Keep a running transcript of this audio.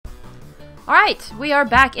Alright, we are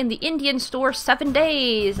back in the Indian store 7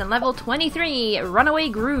 days and level 23, Runaway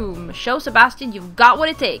Groom. Show Sebastian you've got what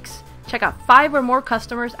it takes. Check out 5 or more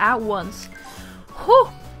customers at once. Whew!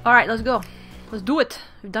 Alright, let's go. Let's do it.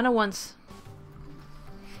 We've done it once.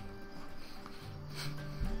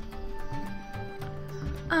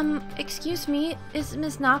 Excuse me, is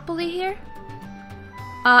Miss Napoli here?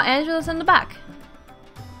 Angela's in the back.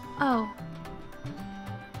 Oh.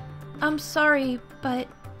 I'm sorry, but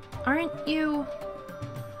aren't you...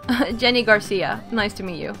 Jennie Garcia. Nice to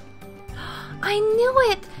meet you. I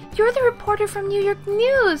knew it! You're the reporter from New York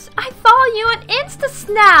News! I follow you on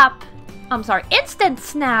InstaSnap! I'm sorry, Instant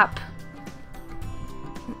Snap!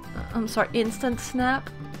 I'm sorry, Instant Snap?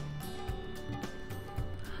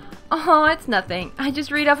 Oh, it's nothing. I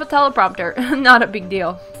just read off a teleprompter. Not a big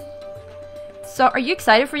deal. So, are you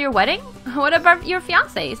excited for your wedding? What about your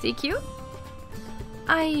fiancé? Is he cute?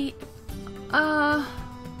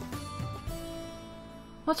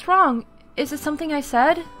 What's wrong? Is it something I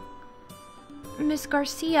said? Miss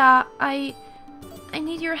Garcia, I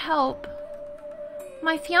need your help.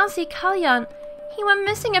 My fiancé, Kalyan, he went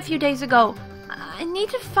missing a few days ago. I need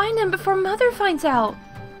to find him before Mother finds out.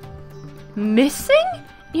 Missing?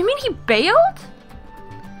 You mean he bailed?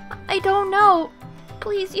 I don't know.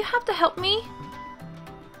 Please, you have to help me.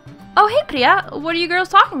 Oh, hey Priya, what are you girls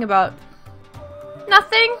talking about?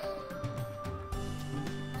 Nothing.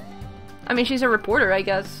 I mean, she's a reporter, I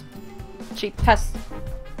guess. She has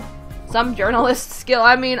some journalist skill.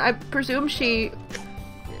 I mean, I presume she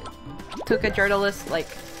took a journalist, like,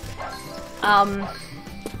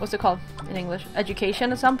 what's it called in English?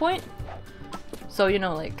 Education at some point? So, you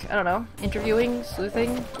know, like, I don't know, interviewing,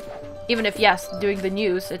 sleuthing. Even if, yes, doing the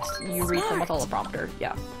news, it's, you read from a teleprompter,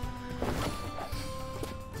 yeah.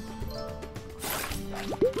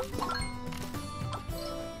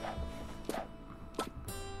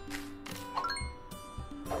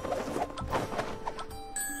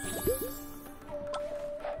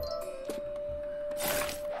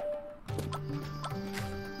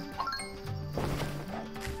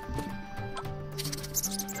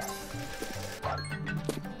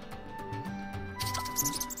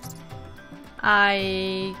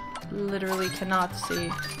 I literally cannot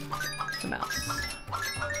see the mouse.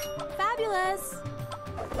 Fabulous!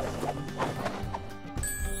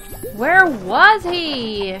 Where was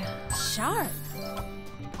he? Sharp.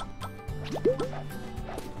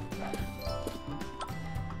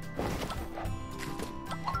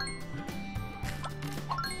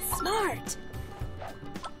 Smart.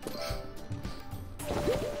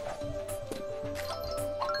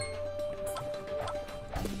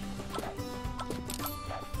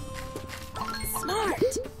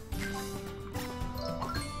 Smart.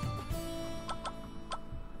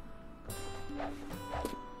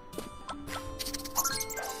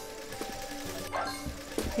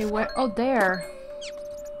 Okay, where? Oh, there.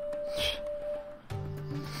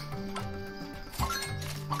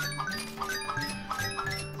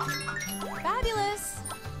 Fabulous.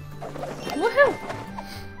 Woohoo!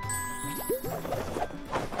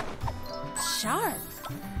 Sharp.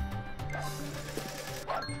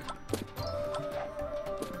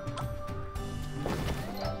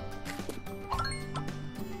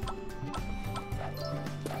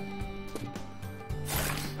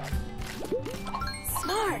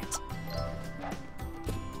 Smart.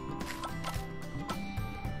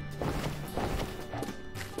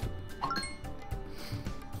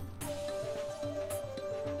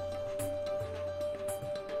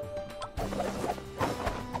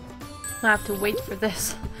 I have to wait for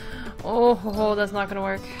this. Oh, that's not gonna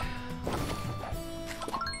work.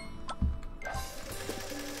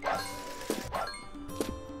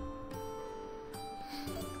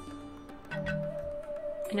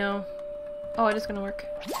 I know. Oh, it is gonna work.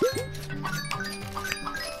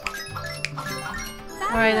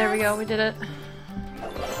 Alright, there we go. We did it.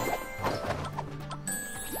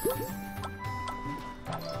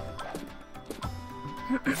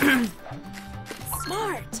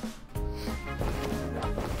 Smart.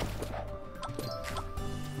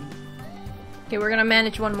 Okay, we're gonna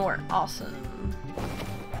manage one more. Awesome.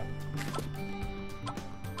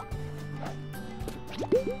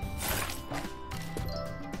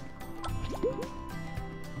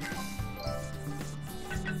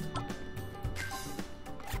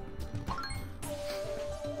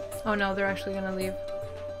 Oh no, they're actually gonna leave.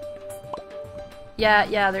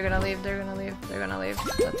 Yeah, they're gonna leave, they're gonna leave, they're gonna leave.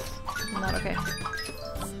 That's not okay.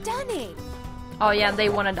 Stunning. Oh yeah, they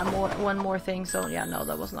wanted one more thing, so yeah, no,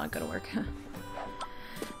 that was not gonna work.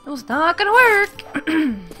 It was not gonna work!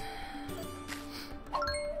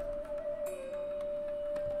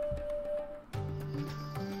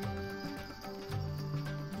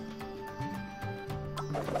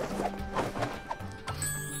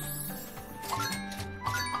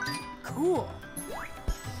 Cool.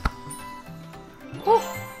 Ooh.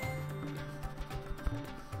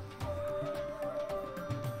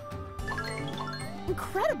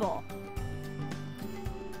 Incredible.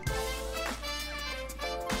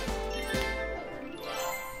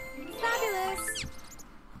 Fabulous.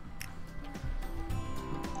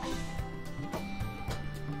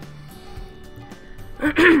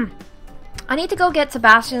 I need to go get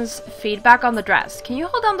Sebastian's feedback on the dress. Can you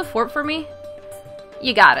hold down the fort for me?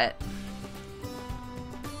 You got it.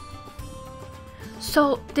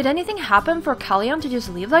 So, did anything happen for Kalyan to just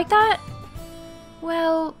leave like that?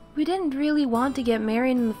 Well, we didn't really want to get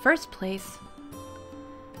married in the first place.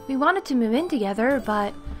 We wanted to move in together,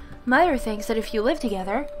 but Mother thinks that if you live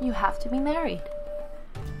together, you have to be married.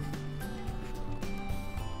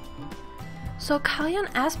 So Kalyan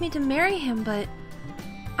asked me to marry him, but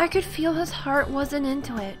I could feel his heart wasn't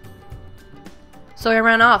into it. So he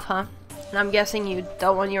ran off, huh? And I'm guessing you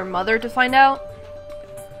don't want your mother to find out?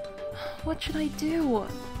 What should I do?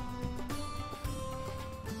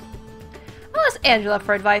 I'll ask Angela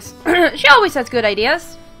for advice. She always has good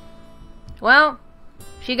ideas. Well,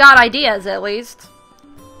 she got ideas at least.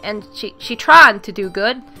 And she tried to do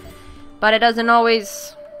good. But it doesn't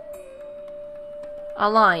always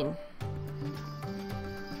align.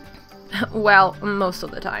 Well, most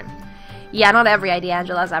of the time. Yeah, not every idea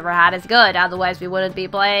Angela's ever had is good. Otherwise we wouldn't be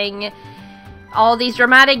playing all these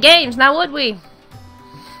dramatic games, now would we?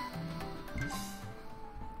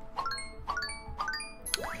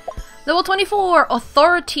 Level 24,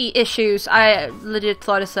 authority issues. I legit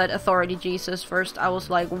thought it said authority Jesus first. I was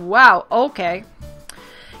like, wow, okay.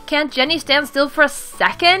 Can't Jennie stand still for a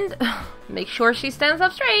second? Make sure she stands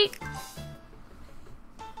up straight.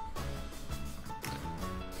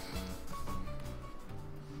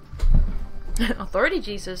 Authority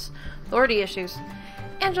Jesus. Authority issues.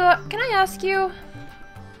 Angela, can I ask you?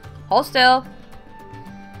 Hold still.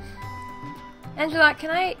 Angela, can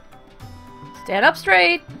I stand up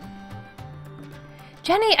straight?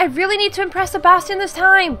 Jennie, I really need to impress Sebastian this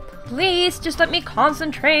time. Please, just let me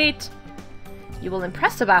concentrate. You will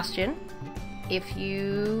impress Sebastian if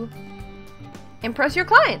you impress your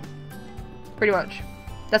client. Pretty much.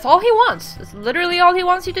 That's all he wants. That's literally all he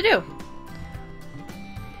wants you to do.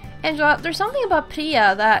 Angela, there's something about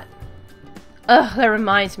Priya that... Ugh, that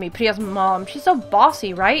reminds me. Priya's mom. She's so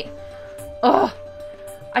bossy, right? Ugh.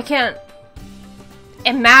 I can't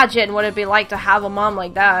imagine what it'd be like to have a mom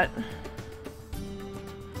like that.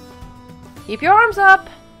 Keep your arms up.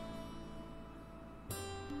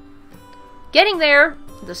 Getting there.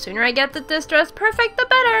 The sooner I get this dress perfect, the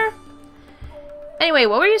better. Anyway,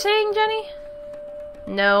 what were you saying, Jennie?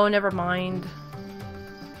 No, never mind.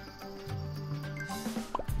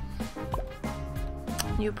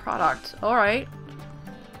 New product. Alright.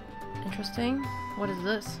 Interesting. What is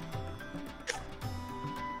this?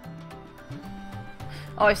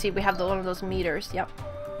 Oh, I see. We have one of those meters. Yep.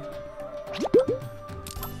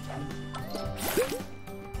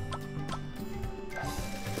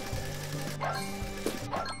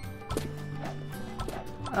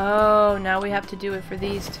 Oh, now we have to do it for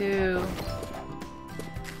these two.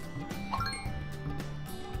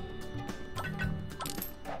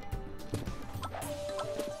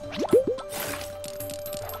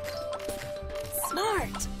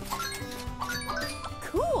 Smart.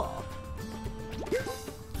 Cool.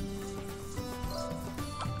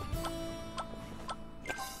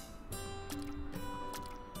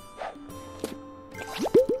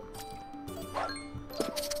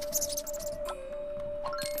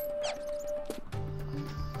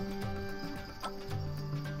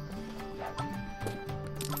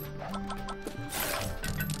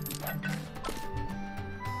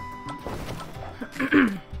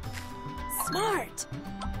 Smart.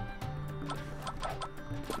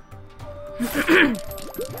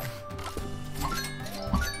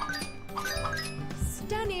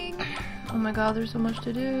 Stunning. Oh my god, there's so much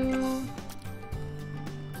to do.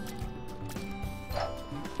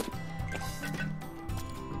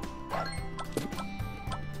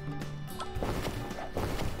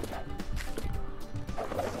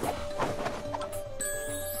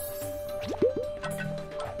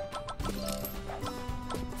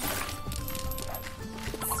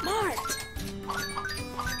 Smart.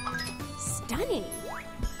 Stunning.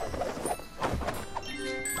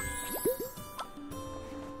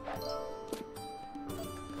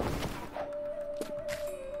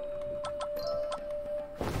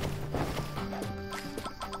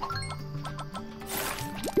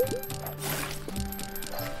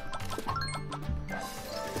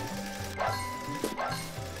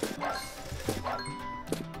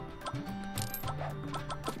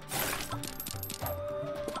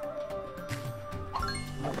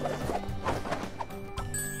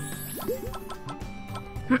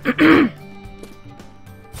 Amazing.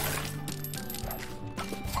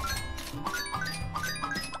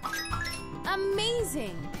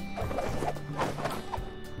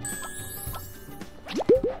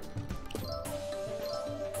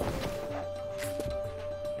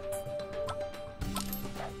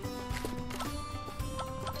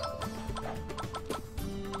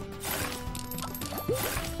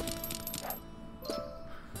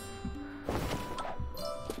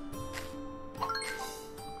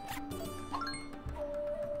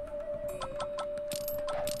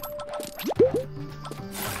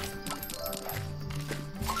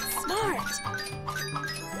 Smart.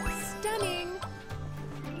 Stunning.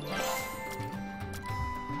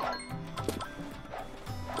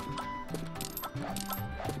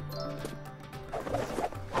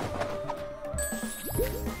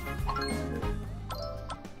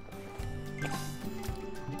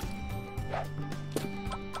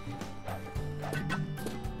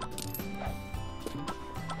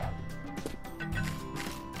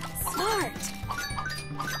 Smart.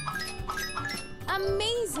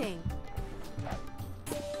 Amazing.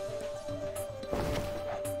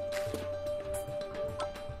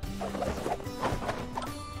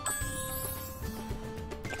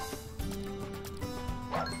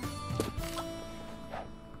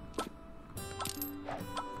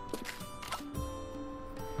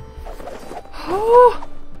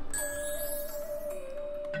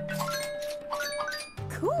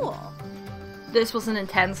 Cool. This was an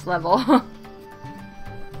intense level.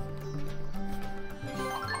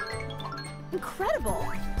 Incredible.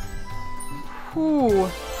 Ooh.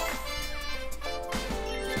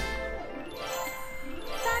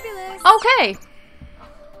 Fabulous. Okay.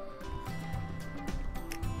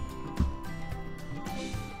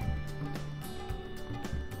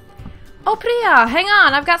 Oh, Priya, hang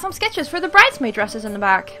on. I've got some sketches for the bridesmaid dresses in the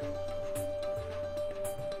back.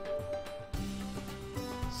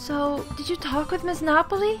 So, did you talk with Miss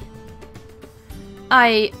Napoli?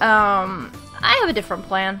 I have a different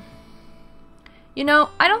plan. You know,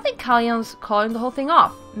 I don't think Kalyan's calling the whole thing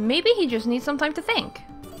off. Maybe he just needs some time to think.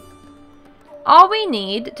 All we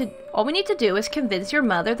need to do is convince your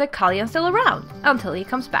mother that Kalyan's still around until he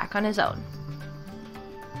comes back on his own.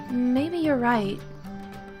 Maybe you're right.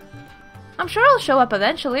 I'm sure he'll show up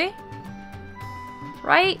eventually.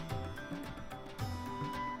 Right?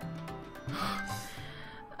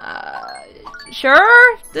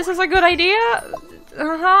 Sure? This is a good idea?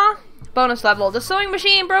 Uh-huh. Bonus level. The sewing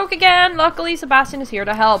machine broke again. Luckily, Sebastian is here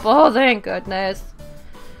to help. Oh, thank goodness.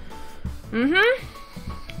 Mm-hmm.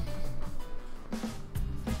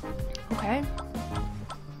 Okay.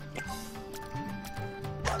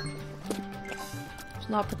 Just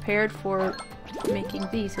not prepared for making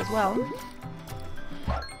these as well.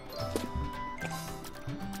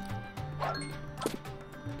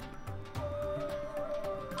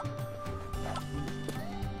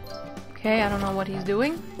 Okay, I don't know what he's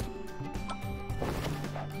doing.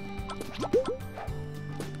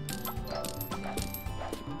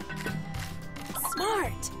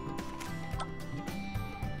 Smart.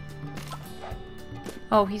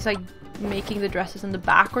 Oh, he's like making the dresses in the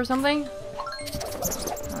back or something? I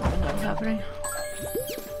don't know what's happening.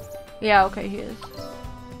 Yeah, okay, he is.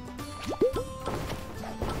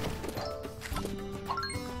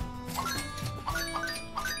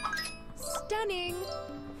 Stunning.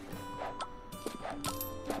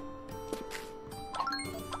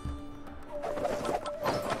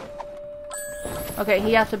 Okay,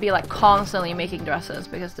 he has to be like constantly making dresses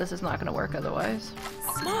because this is not gonna work otherwise.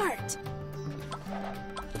 Smart.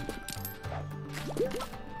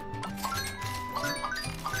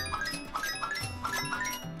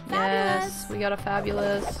 Yes, we got a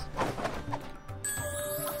fabulous.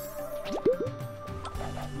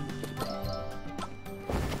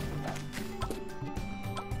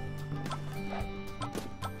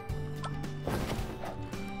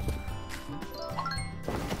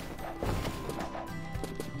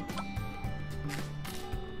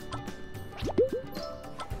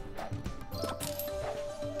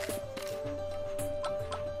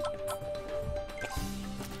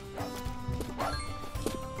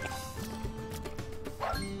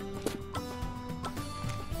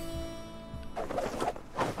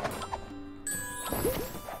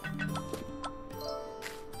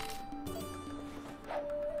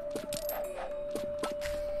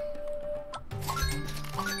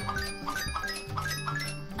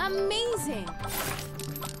 Amazing.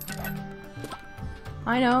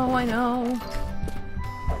 I know, I know.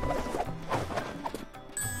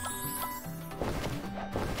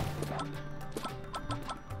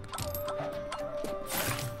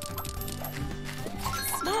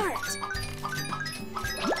 Smart.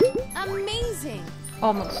 Amazing.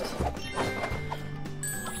 Almost.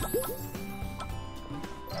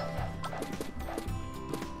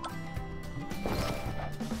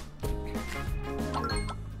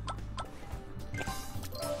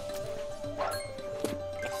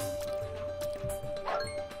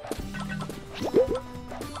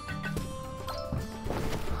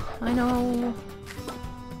 I know.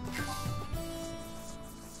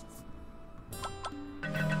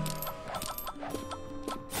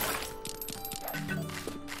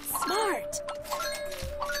 Smart.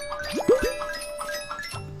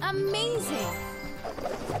 Amazing.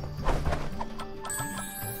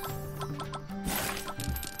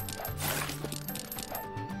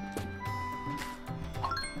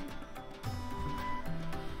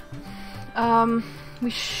 We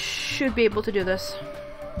should be able to do this.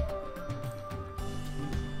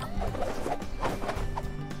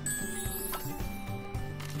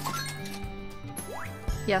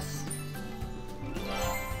 Yes.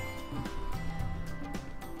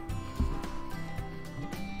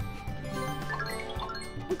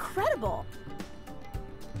 Incredible.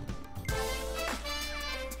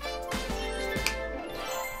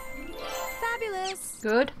 Fabulous.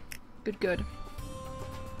 Good. Good, good.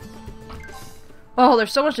 Oh,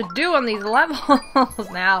 there's so much to do on these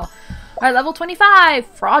levels now. Alright, level 25,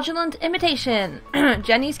 Fraudulent Imitation.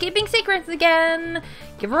 Jenny's keeping secrets again.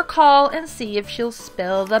 Give her a call and see if she'll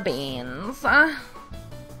spill the beans.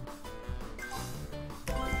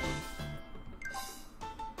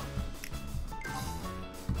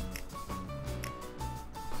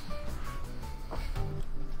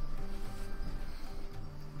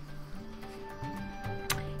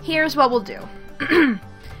 Here's what we'll do.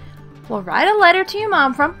 We'll write a letter to your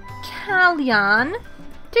mom from Kalyan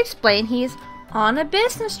to explain he's on a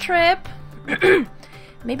business trip.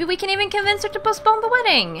 Maybe we can even convince her to postpone the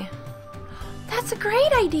wedding. That's a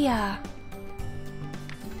great idea.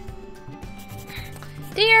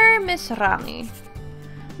 Dear Miss Rani.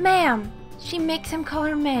 Ma'am. She makes him call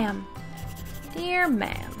her ma'am. Dear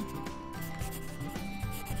ma'am.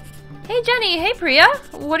 Hey Jenny, hey Priya.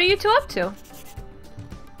 What are you two up to?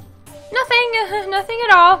 Nothing, nothing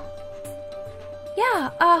at all.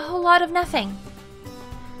 Yeah, a whole lot of nothing.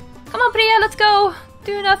 Come on, Priya, let's go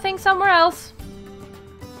do nothing somewhere else.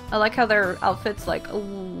 I like how their outfits, like,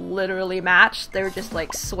 literally match. They're just,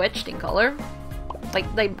 like, switched in color.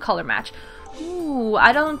 Like, they color match. Ooh,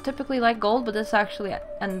 I don't typically like gold, but this actually,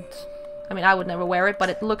 and, I mean, I would never wear it, but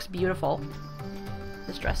it looks beautiful.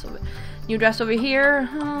 This dress over, new dress over here.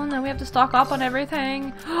 Oh, now we have to stock up on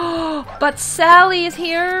everything. But Sally is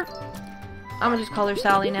here. I'm gonna just call her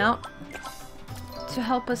Sally now. To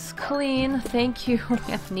help us clean. Thank you. We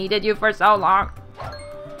have needed you for so long.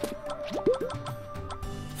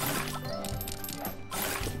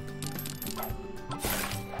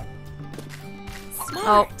 Smart.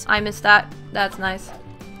 Oh, I missed that. That's nice.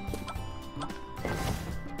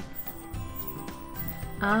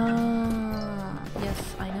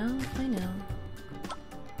 Yes, I know, I know.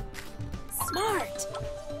 Smart.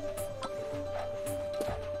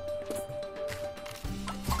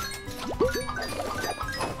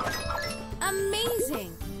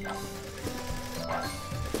 Amazing.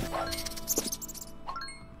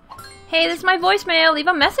 Hey, this is my voicemail. Leave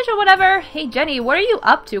a message or whatever. Hey, Jenny, what are you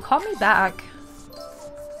up to? Call me back.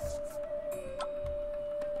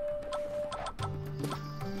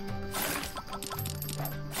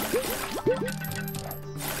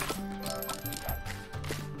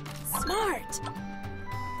 Smart.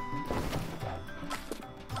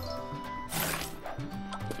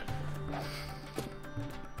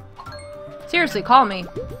 Seriously, call me.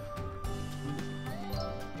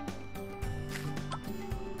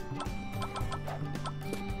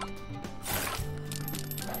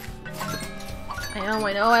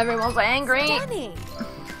 I know, everyone's angry. Jennie.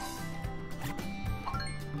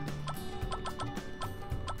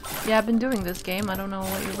 Yeah, I've been doing this game. I don't know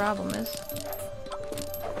what your problem is.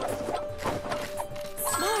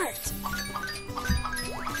 Smart.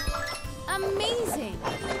 Amazing.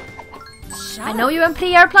 Shut I know up. you and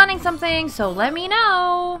Priya are planning something, so let me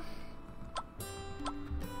know.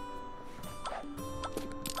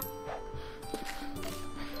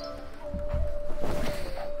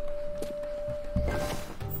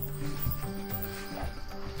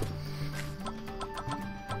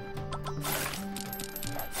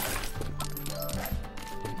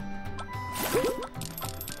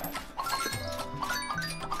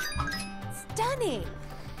 Stunning.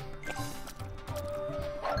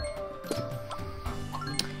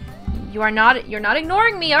 You're not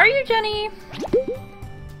ignoring me, are you, Jenny?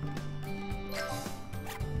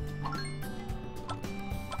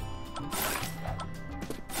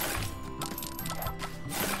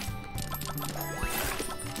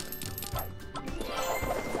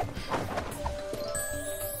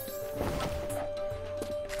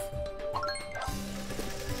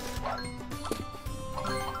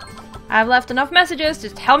 I've left enough messages.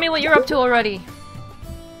 Just tell me what you're up to already.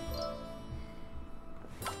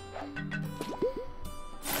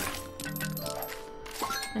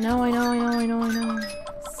 I know.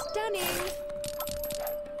 Stunning.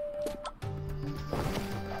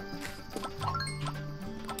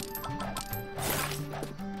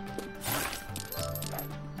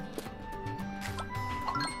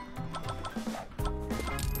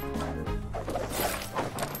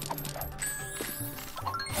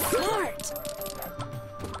 Smart.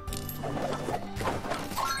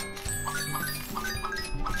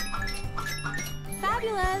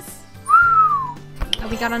 Fabulous.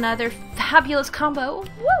 We got another fabulous combo.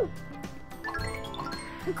 Woo!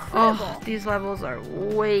 Incredible. Oh, these levels are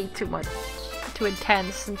way too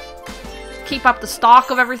intense. And keep up the stock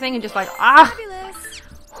of everything and just like, Fabulous.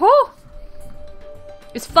 whoo!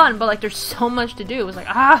 It's fun, but like there's so much to do. It's like,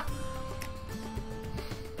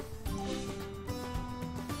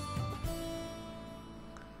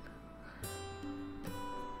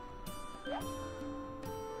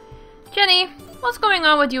 Jennie, what's going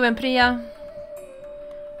on with you and Priya?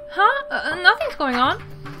 Huh? Nothing's going on.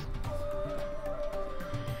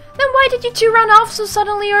 Then why did you two run off so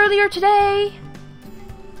suddenly earlier today?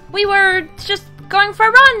 We were just going for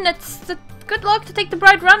a run. It's a good luck to take the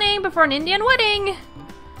bride running before an Indian wedding.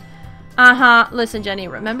 Listen, Jennie,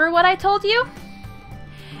 remember what I told you?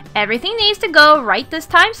 Everything needs to go right this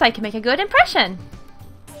time so I can make a good impression.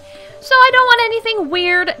 So I don't want anything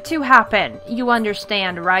weird to happen. You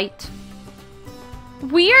understand, right?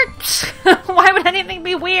 Weird? Why would anything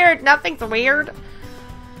be weird? Nothing's weird.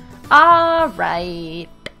 Alright.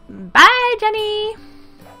 Bye, Jennie.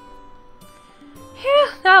 Phew,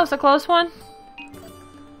 that was a close one.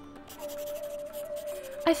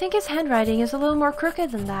 I think his handwriting is a little more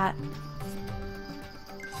crooked than that.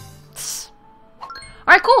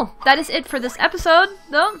 Alright, cool. That is it for this episode,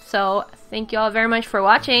 though. So, thank you all very much for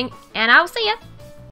watching, and I'll see ya.